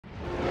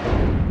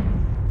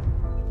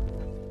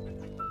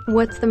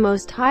What's the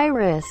most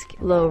high-risk,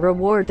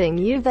 low-reward thing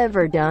you've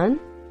ever done?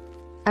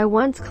 I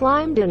once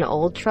climbed an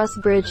old truss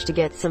bridge to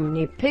get some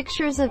new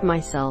pictures of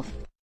myself.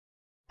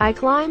 I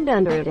climbed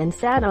under it and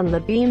sat on the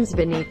beams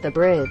beneath the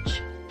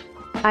bridge.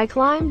 I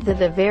climbed to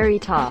the very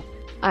top.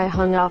 I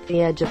hung off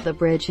the edge of the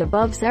bridge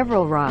above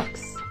several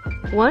rocks.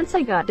 Once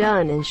I got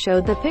done and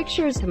showed the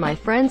pictures to my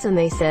friends and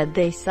they said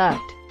they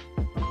sucked.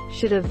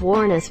 Should have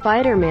worn a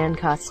Spider-Man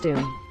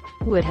costume.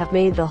 Would have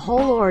made the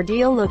whole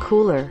ordeal look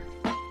cooler.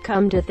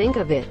 Come to think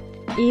of it,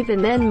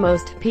 even then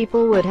most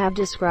people would have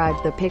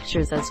described the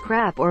pictures as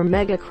crap or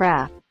mega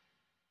crap.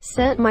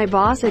 Sent my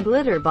boss a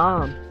glitter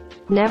bomb.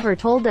 Never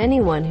told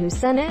anyone who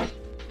sent it.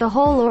 The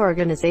whole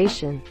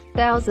organization,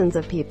 thousands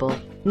of people,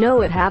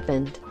 know it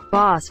happened.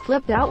 Boss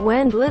flipped out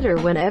when glitter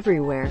went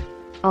everywhere.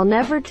 I'll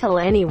never tell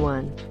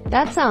anyone.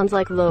 That sounds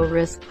like low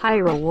risk, high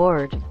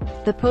reward.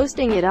 The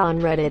posting it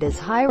on Reddit is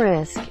high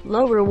risk,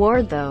 low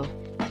reward though.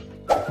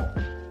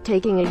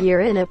 Taking a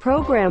year in a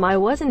program I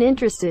wasn't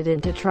interested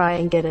in to try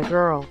and get a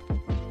girl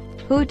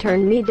who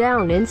turned me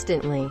down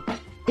instantly.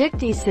 Dick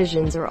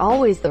decisions are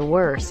always the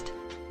worst.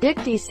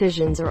 Dick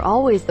decisions are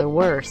always the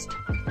worst.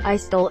 I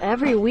stole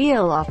every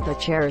wheel off the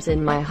chairs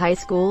in my high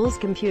school's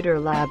computer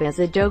lab as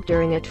a joke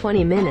during a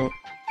 20-minute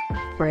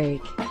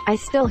break. I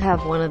still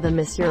have one of them.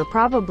 Monsieur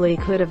probably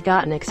could have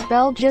gotten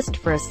expelled just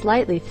for a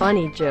slightly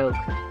funny joke.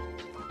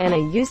 And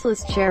a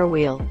useless chair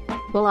wheel.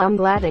 Well, I'm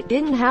glad it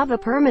didn't have a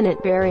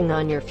permanent bearing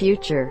on your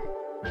future.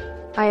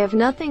 I have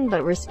nothing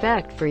but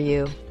respect for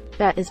you.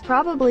 That is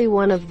probably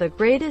one of the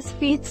greatest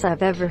feats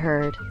I've ever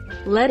heard.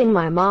 Letting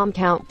my mom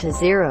count to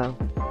 0.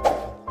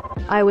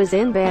 I was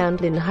in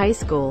band in high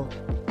school.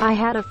 I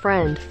had a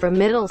friend from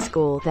middle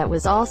school that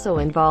was also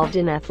involved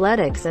in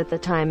athletics at the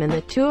time, and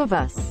the two of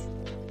us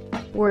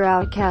were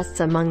outcasts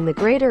among the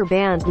greater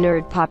band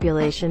nerd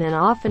population and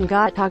often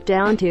got talked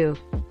down to,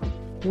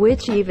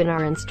 which even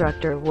our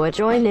instructor would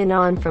join in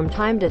on from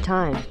time to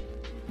time.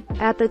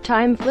 At the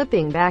time,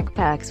 flipping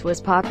backpacks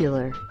was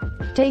popular.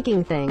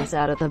 Taking things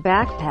out of the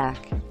backpack,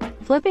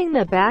 flipping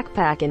the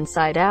backpack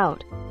inside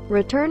out,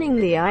 returning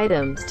the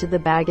items to the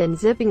bag and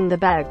zipping the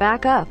bag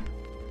back up.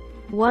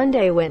 One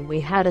day when we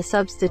had a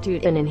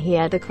substitute in and he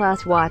had the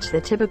class watch the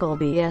typical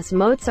BS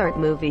Mozart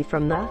movie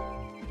from the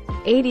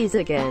 80s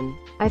again,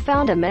 I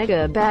found a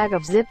mega bag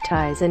of zip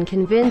ties and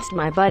convinced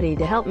my buddy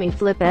to help me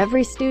flip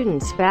every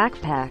student's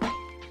backpack.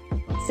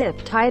 Zip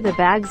tie the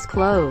bags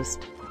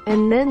closed,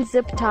 and then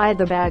zip tie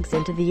the bags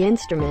into the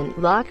instrument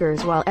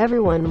lockers while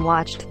everyone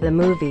watched the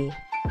movie.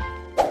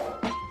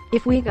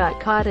 If we got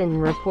caught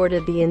and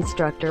reported, the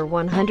instructor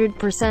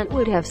 100%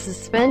 would have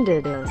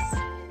suspended us.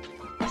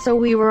 So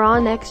we were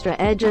on extra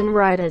edge, and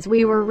right as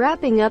we were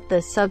wrapping up,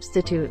 the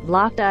substitute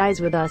locked eyes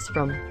with us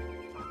from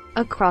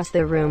across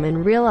the room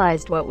and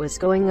realized what was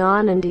going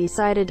on and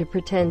decided to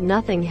pretend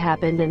nothing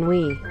happened, and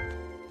we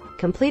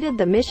completed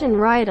the mission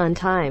right on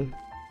time.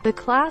 The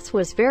class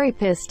was very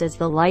pissed as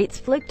the lights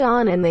flicked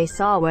on and they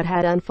saw what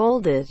had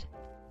unfolded.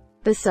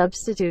 The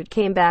substitute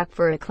came back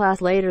for a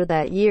class later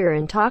that year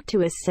and talked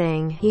to us,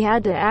 saying he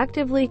had to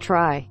actively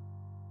try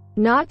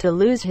not to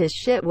lose his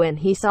shit when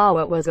he saw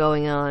what was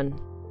going on.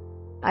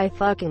 I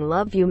fucking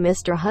love you,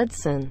 Mr.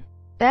 Hudson.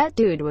 That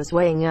dude was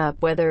weighing up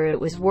whether it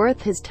was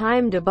worth his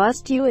time to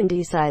bust you and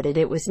decided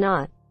it was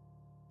not.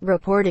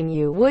 Reporting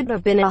you would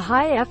have been a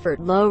high-effort,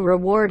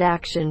 low-reward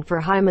action for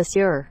high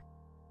monsieur.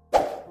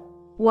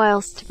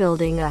 Whilst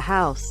building a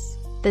house,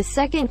 the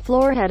second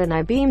floor had an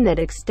I-beam that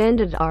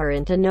extended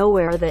into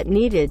nowhere that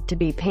needed to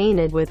be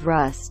painted with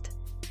rust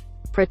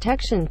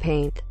protection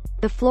paint.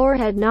 The floor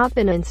had not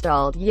been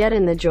installed yet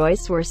and the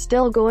joists were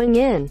still going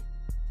in.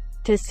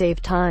 To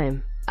save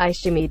time, I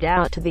shimmied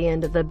out to the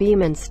end of the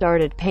beam and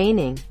started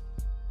painting.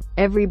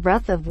 Every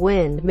breath of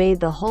wind made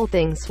the whole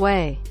thing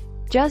sway.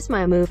 Just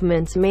my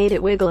movements made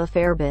it wiggle a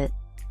fair bit.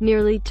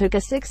 Nearly took a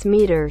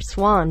 6-meter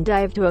swan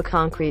dive to a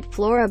concrete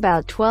floor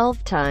about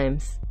 12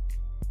 times.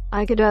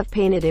 I could have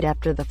painted it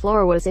after the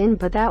floor was in,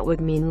 but that would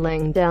mean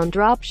laying down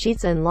drop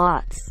sheets and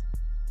lots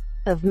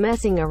of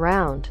messing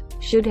around.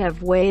 Should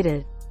have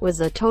waited.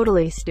 Was a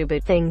totally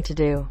stupid thing to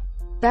do.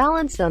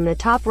 Balanced on the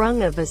top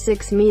rung of a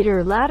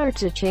 6-meter ladder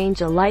to change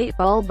a light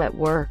bulb at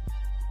work.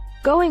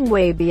 Going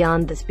way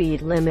beyond the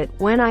speed limit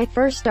when I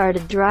first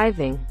started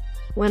driving.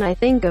 When I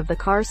think of the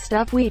car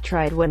stuff we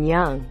tried when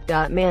young,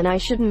 man, I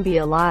shouldn't be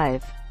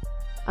alive.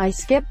 I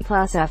skipped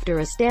class after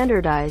a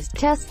standardized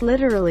test.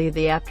 Literally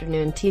the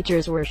afternoon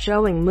teachers were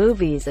showing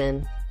movies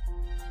and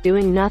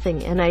doing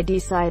nothing, and I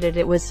decided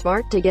it was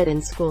smart to get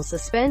in school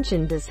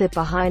suspension to sit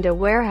behind a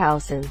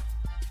warehouse and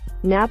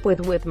nap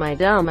with my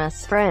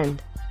dumbass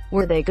friend.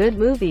 Were they good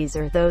movies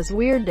or those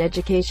weird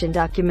education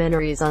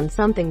documentaries on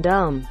something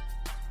dumb?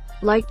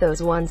 Like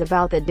those ones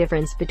about the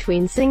difference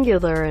between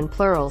singular and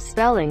plural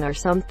spelling or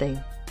something.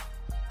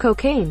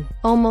 Cocaine.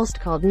 Almost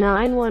called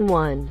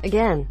 911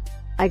 again.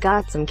 I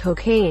got some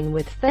cocaine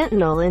with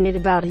fentanyl in it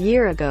about a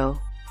year ago.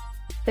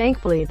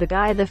 Thankfully the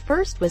guy the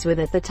first was with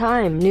at the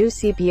time knew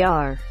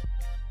CPR.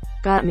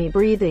 Got me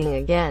breathing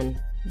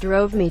again.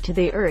 Drove me to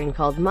the and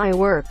called my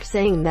work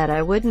saying that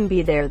I wouldn't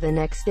be there the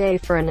next day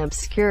for an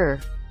obscure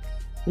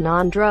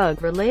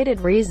Non-drug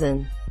related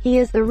reason. He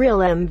is the real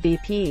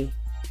MVP.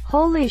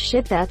 Holy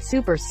shit, that's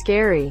super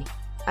scary.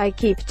 I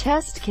keep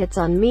test kits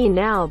on me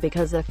now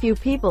because a few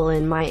people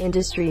in my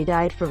industry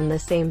died from the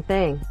same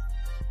thing.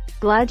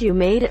 Glad you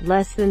made it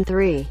less than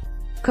 3.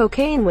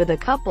 Cocaine with a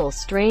couple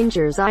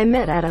strangers I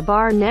met at a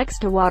bar next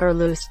to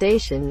Waterloo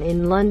Station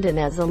in London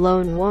as a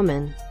lone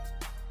woman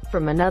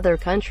from another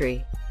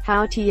country.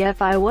 How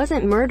TF I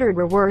wasn't murdered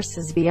or worse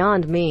is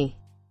beyond me.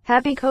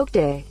 Happy Coke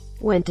Day.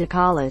 Went to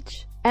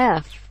college.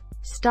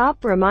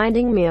 Stop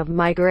reminding me of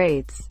my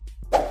grades.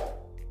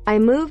 I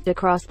moved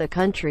across the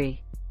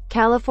country,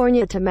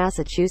 California to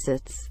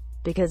Massachusetts,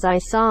 because I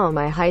saw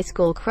my high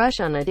school crush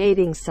on a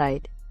dating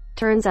site.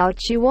 Turns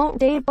out she won't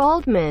date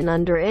bald men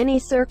under any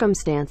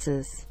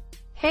circumstances.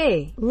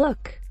 Hey,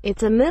 look,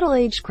 it's a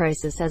middle-age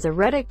crisis as a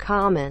Reddit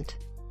comment.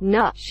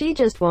 Nah, she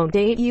just won't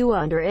date you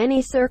under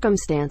any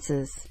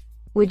circumstances.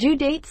 Would you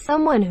date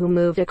someone who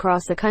moved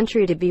across the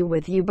country to be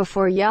with you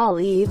before y'all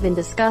even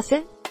discuss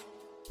it?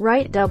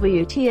 Right,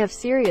 WTF,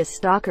 serious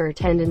stalker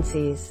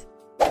tendencies.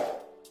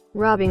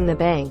 Robbing the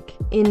bank.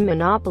 In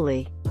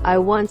Monopoly, I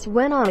once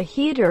went on a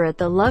heater at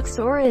the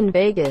Luxor in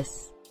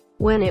Vegas.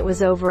 When it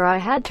was over, I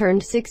had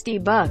turned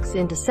 $60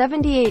 into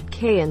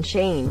 $78K and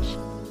change.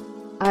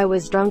 I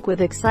was drunk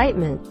with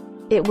excitement.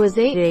 It was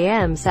 8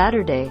 a.m.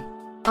 Saturday.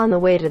 On the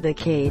way to the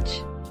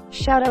cage,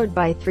 shadowed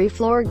by 3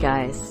 floor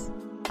guys,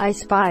 I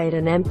spied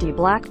an empty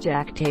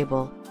blackjack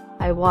table.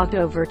 I walked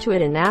over to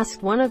it and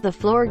asked one of the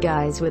floor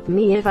guys with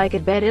me if I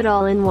could bet it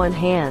all in one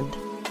hand.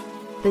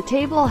 The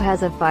table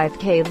has a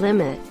 5K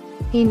limit.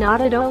 He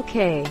nodded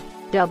okay.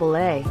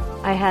 AA.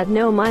 I had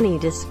no money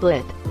to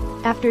split.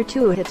 After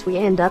 2 hits we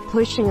end up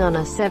pushing on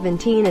a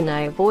 17 and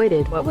I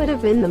avoided what would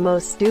have been the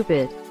most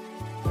stupid,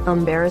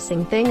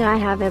 embarrassing thing I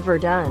have ever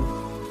done.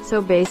 So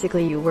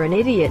basically you were an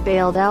idiot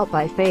bailed out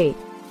by fate.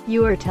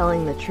 You are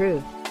telling the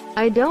truth.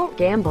 I don't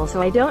gamble,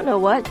 so I don't know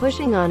what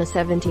pushing on a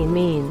 17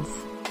 means.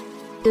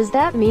 Does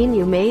that mean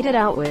you made it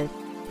out with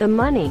the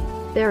money?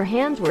 Their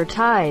hands were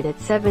tied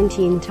at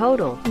 17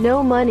 total.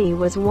 No money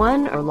was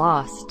won or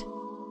lost.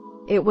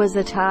 It was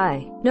a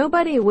tie.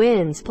 Nobody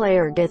wins,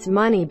 player gets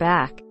money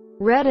back.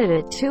 Reddit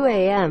at 2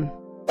 a.m.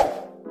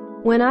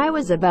 When I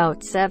was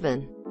about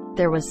 7,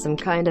 there was some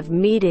kind of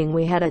meeting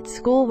we had at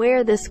school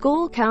where the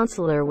school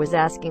counselor was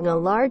asking a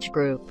large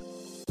group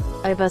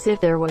of us if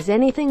there was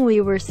anything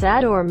we were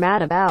sad or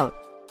mad about.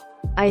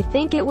 I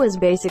think it was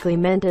basically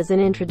meant as an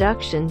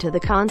introduction to the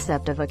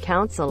concept of a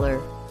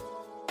counselor.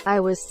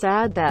 I was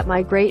sad that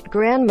my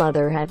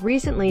great-grandmother had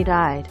recently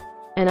died,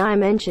 and I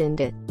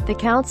mentioned it. The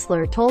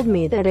counselor told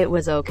me that it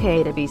was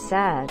okay to be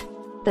sad,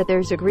 that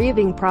there's a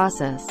grieving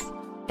process,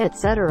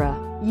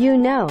 etc. You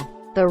know,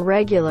 the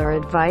regular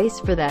advice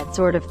for that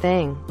sort of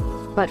thing.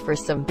 But for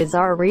some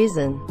bizarre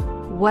reason,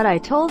 what I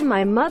told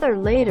my mother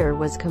later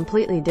was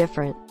completely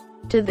different.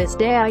 To this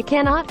day I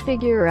cannot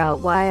figure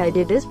out why I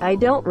did this. I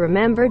don't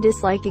remember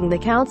disliking the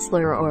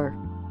counselor or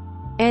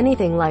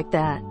anything like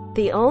that.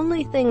 The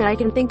only thing I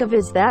can think of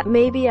is that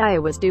maybe I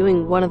was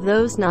doing one of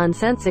those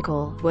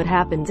nonsensical "what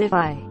happens if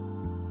I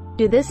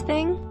do this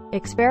thing?"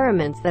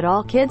 experiments that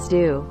all kids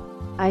do.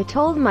 I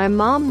told my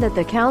mom that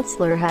the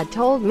counselor had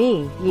told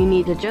me, "You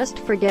need to just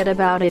forget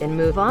about it and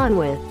move on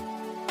with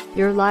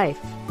your life."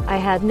 I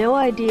had no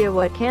idea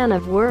what can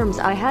of worms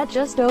I had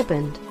just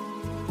opened.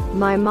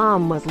 My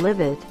mom was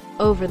livid.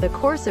 Over the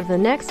course of the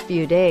next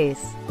few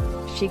days,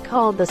 she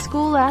called the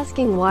school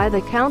asking why the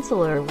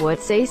counselor would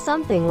say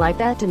something like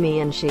that to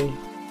me, and she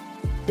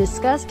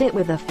discussed it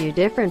with a few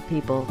different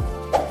people.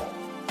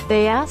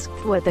 They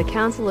asked what the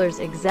counselor's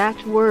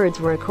exact words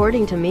were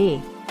according to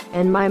me,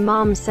 and my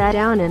mom sat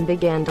down and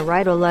began to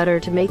write a letter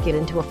to make it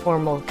into a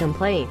formal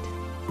complaint.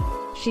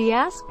 She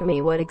asked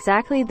me what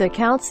exactly the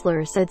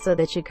counselor said so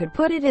that she could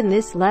put it in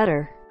this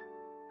letter.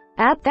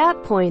 At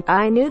that point,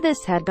 I knew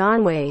this had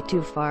gone way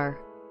too far,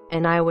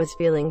 and I was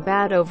feeling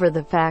bad over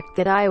the fact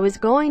that I was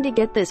going to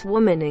get this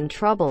woman in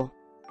trouble.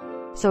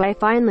 So I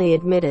finally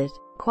admitted,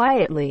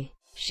 quietly,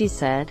 she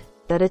said,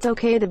 that it's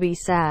okay to be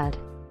sad.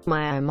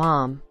 My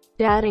mom,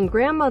 dad and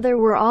grandmother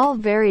were all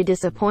very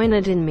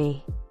disappointed in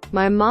me.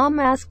 My mom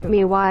asked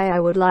me why I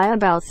would lie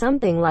about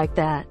something like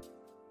that.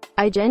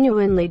 I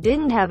genuinely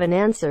didn't have an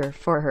answer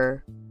for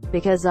her,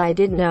 because I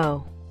didn't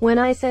know. When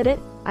I said it,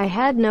 I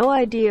had no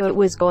idea it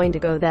was going to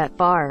go that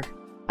far.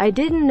 I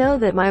didn't know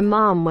that my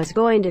mom was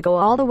going to go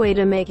all the way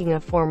to making a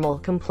formal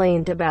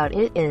complaint about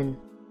it in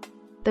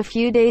the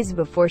few days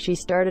before she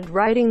started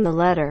writing the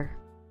letter.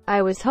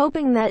 I was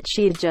hoping that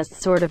she'd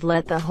just sort of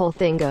let the whole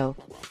thing go.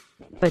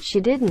 But she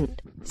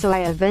didn't, so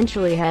I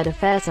eventually had to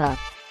fess up.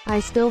 I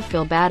still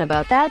feel bad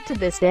about that to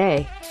this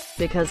day,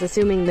 because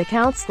assuming the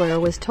counselor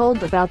was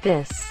told about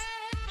this,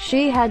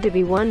 she had to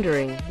be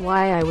wondering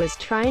why I was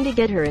trying to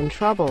get her in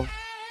trouble.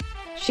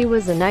 She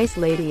was a nice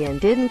lady and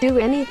didn't do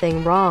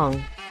anything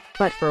wrong.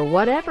 But for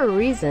whatever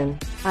reason,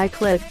 I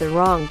clicked the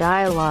wrong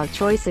dialogue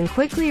choice and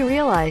quickly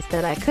realized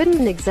that I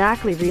couldn't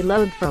exactly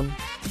reload from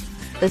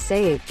the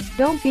save.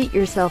 Don't beat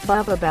yourself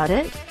up about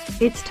it.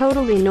 It's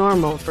totally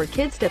normal for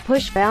kids to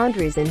push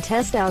boundaries and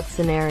test out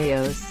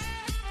scenarios.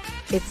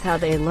 It's how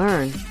they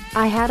learn.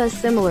 I had a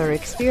similar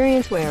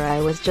experience where I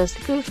was just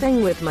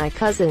goofing with my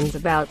cousins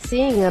about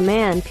seeing a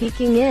man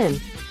peeking in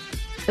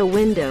the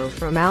window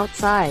from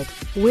outside,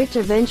 which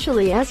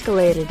eventually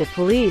escalated to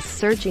police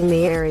searching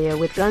the area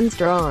with guns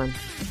drawn.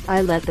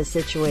 I let the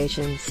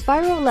situation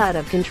spiral out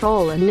of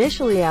control,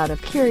 initially out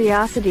of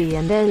curiosity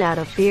and then out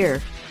of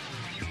fear.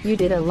 You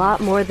did a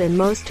lot more than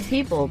most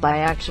people by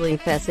actually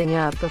fessing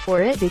up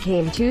before it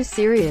became too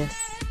serious.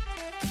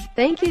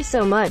 Thank you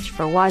so much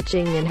for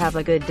watching and have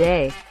a good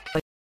day.